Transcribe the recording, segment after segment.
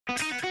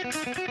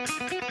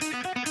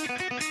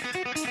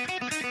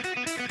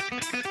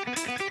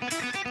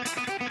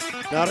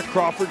Now to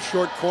Crawford,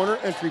 short corner,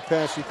 entry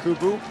pass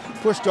Yakubu.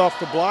 Pushed off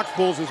the block,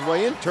 pulls his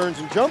way in, turns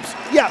and jumps.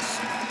 Yes!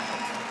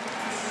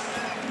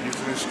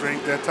 Using his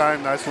strength that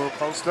time, nice little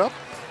post up.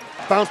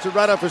 Bounced it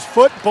right off his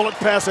foot, bullet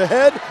pass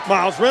ahead.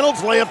 Miles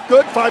Reynolds, layup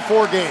good,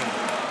 5-4 game.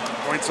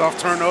 Points off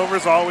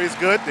turnovers, always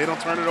good. They don't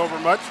turn it over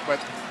much, but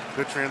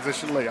good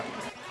transition layup.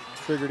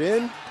 Triggered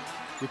in,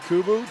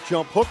 Yakubu,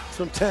 jump hook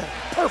from 10.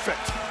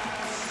 Perfect!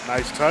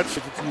 Nice touch.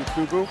 Gives it to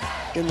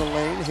Yakubu, in the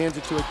lane, hands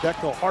it to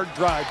Adeko. Hard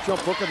drive, jump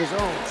hook of his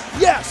own.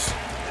 Yes!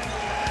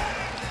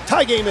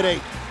 Tie game at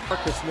 8.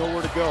 Marcus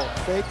nowhere to go.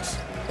 Fakes,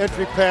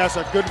 entry pass,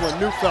 a good one.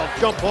 Neufeld,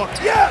 jump hook.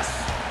 Yes!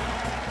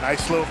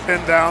 Nice little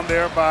pin down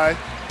there by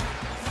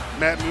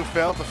Matt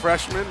Neufeld, the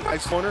freshman.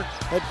 Nice corner,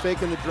 head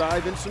fake in the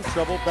drive, in some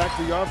trouble. Back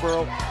to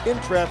Yarborough, in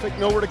traffic,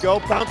 nowhere to go.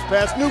 Bounce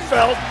pass,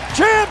 Neufeld,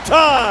 jam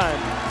time!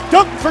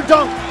 Dunk for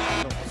dunk!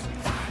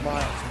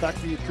 Miles, back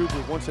to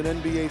Yakubu, wants an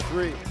NBA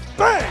 3.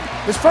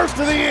 Bang! His first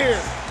of the year!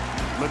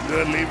 Look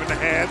good leaving the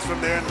hands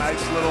from there.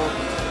 Nice little...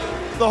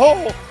 The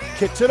hole,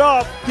 kicks it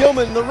off.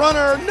 Gilman, the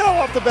runner, no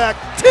off the back.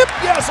 Tip,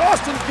 yes,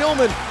 Austin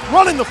Gilman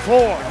running the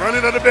floor.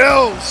 Running on the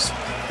Bills.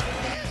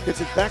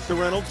 Gets it back to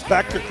Reynolds,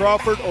 back to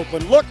Crawford,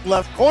 open look,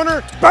 left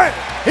corner, bang!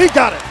 He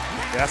got it!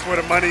 That's where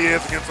the money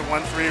is against the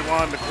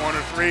 1-3-1, the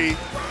corner 3.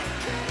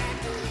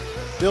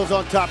 Bills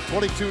on top,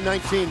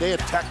 22-19. They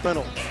attack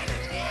Reynolds.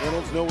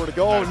 Reynolds nowhere to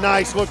go. Oh,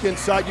 nice look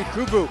inside.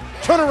 Yakubu,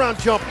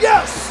 turnaround jump,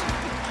 yes!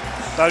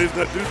 Thought he was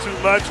going to do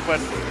too much, but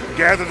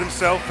gathered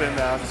himself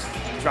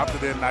and dropped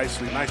it in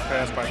nicely. Nice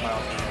pass by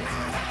Miles.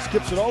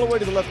 Skips it all the way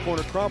to the left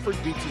corner. Crawford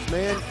beats his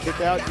man. Kick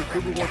out.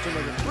 Yakubu wants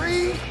another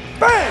 3.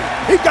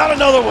 Bang! He got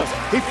another one.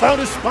 He found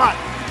his spot.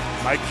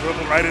 Mike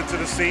dribbled right into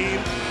the seam.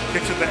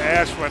 Kicks it to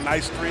Ash for a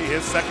nice 3.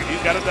 His second.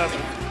 He's got a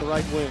dozen. The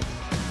right wing.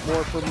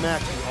 More for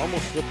Mackey.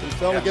 Almost slipped and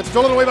fell. It gets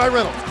stolen away by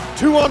Reynolds.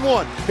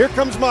 2-on-1. Here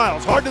comes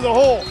Miles. Hard to the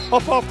hole.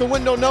 Up off the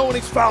window. No, and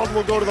he's fouled and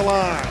will go to the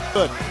line.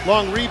 Good.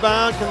 Long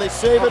rebound. Can they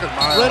save it?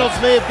 Reynolds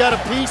may have got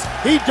a piece.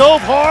 He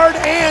dove hard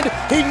and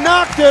he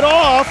knocked it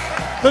off.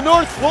 The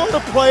North Florida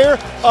player,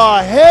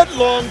 a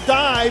headlong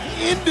dive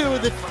into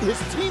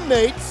his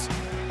teammates.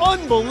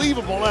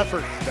 Unbelievable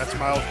effort. That's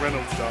Miles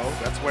Reynolds, though.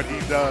 That's what he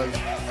does.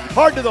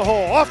 Hard to the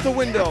hole. Off the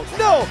window.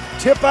 No.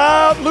 Tip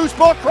out. Loose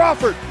ball.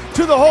 Crawford.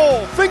 To the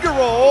hole, finger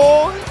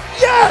roll,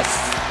 yes!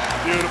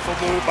 Beautiful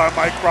move by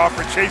Mike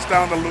Crawford, chased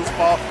down the loose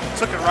ball,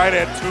 took it right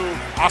at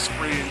 2,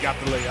 Osprey, and got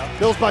the layup.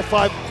 Bills by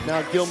 5,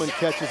 now Gilman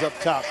catches up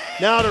top.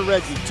 Now to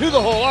Reggie, to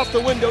the hole, off the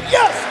window,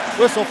 yes!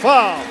 Whistle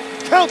foul,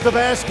 count the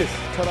basket.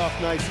 Cut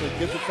off nicely,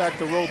 gives it back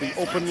to Roby.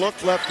 Open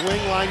look, left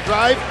wing, line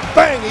drive,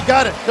 bang, he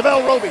got it,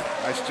 DeVell Roby.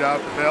 Nice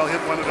job, DeVell, hit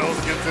one of those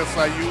against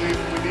SIU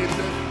even we needed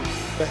it.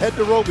 The head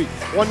to Roby,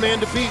 one man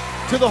to beat,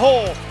 to the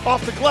hole,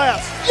 off the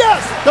glass,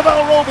 yes!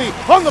 DeVell Roby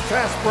on the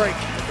fast break.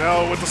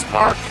 DeVell with the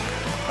spark,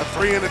 a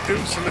 3 and a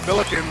deuce, and the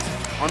Billikens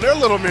on their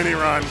little mini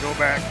run go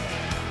back.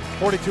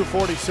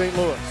 42-40 St.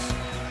 Louis.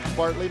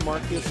 Bartley,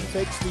 Marcus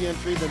fakes the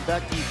entry, then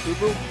back to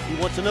Yakubu.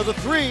 He wants another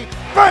 3,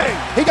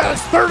 bang! He got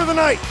his 3rd of the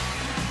night,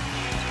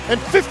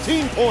 and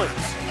 15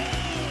 points.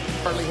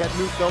 Bartley had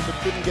Neufeld but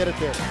couldn't get it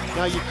there.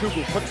 Now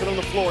Yakubu puts it on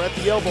the floor at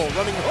the elbow,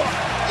 running hook,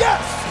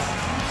 yes!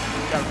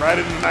 Got right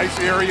in a nice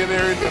area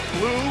there in the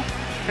blue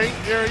paint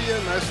area.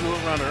 Nice little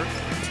runner.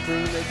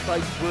 Screen, they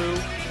fight through.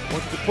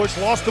 Wants to push,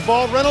 lost the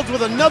ball. Reynolds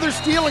with another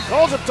steal and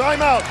calls a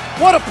timeout.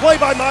 What a play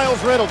by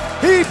Miles Reynolds.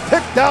 He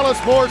picked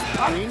Dallas Moore's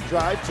green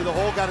drive to the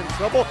hole, got in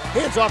trouble.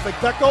 Hands off at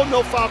Becko,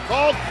 no foul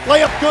called.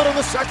 Layup good on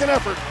the second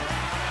effort.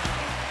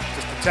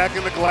 Just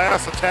attacking the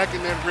glass,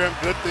 attacking their rim.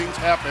 Good things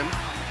happen.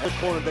 The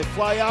corner, they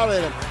fly out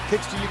at him.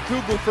 Kicks to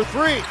Yakubu for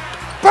 3.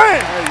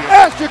 Bang!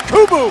 Ash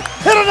Yakubu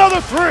hit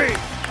another 3.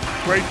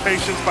 Great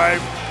patience by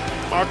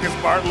Marcus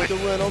Bartley. To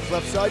Reynolds,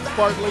 left side,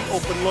 Bartley,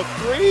 open look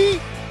 3.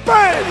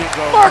 Bang!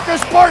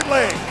 Marcus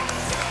Bartley!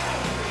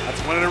 That's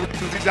one of the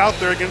reasons he's out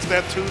there against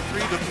that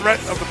 2-3, the threat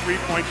of the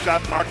 3-point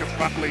shot, Marcus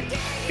Bartley.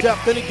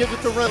 Jeff, then he gives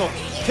it to Reynolds.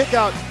 Kick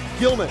out,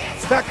 Gilman,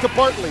 back to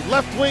Bartley,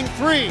 left wing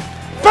 3.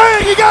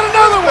 Bang! He got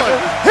another one!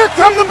 Here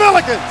come the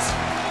Billikens!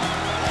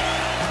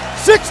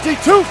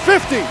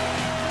 62-50.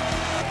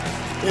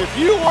 If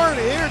you weren't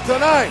here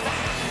tonight,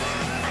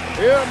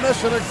 you're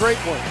missing a great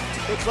one.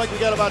 Looks like we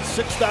got about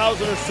 6,000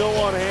 or so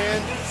on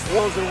hand.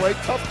 Throws it away,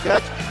 tough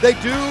catch. They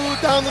do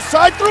down the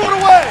side, threw it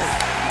away.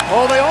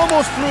 Oh, they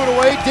almost threw it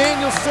away.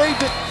 Daniel saved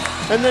it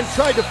and then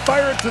tried to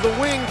fire it to the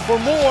wing for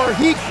more.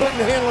 He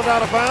couldn't handle it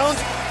out of bounds.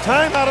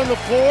 Timeout on the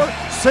floor.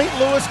 St.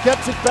 Louis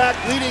gets it back,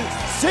 leading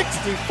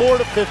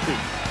 64-50.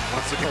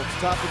 Once again,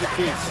 top of the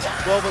key.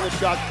 12 on the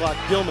shot clock.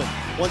 Gilman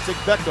wants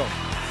Becko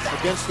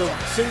against the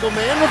single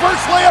man. Reverse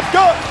layup,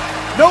 good.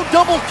 No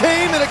double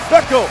came, and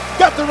Becko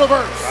got the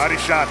reverse. Body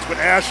shots with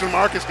Ash and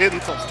Marcus hitting.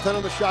 10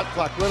 on the shot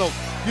clock. Reynolds,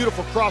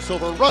 beautiful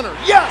crossover. Runner,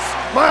 yes!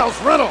 Miles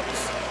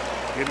Reynolds.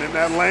 Getting in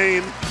that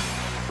lane.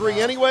 3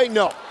 anyway,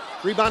 no.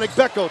 Rebounding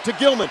Becko to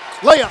Gilman.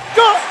 Layup,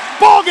 good!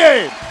 Ball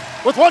game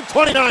with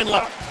 1:29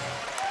 left.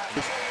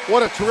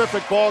 What a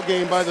terrific ball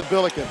game by the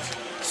Billikens.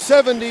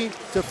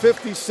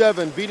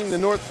 70-57, beating the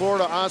North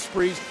Florida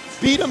Ospreys.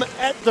 Beat them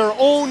at their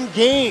own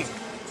game.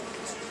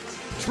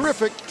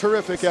 Terrific,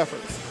 terrific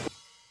effort.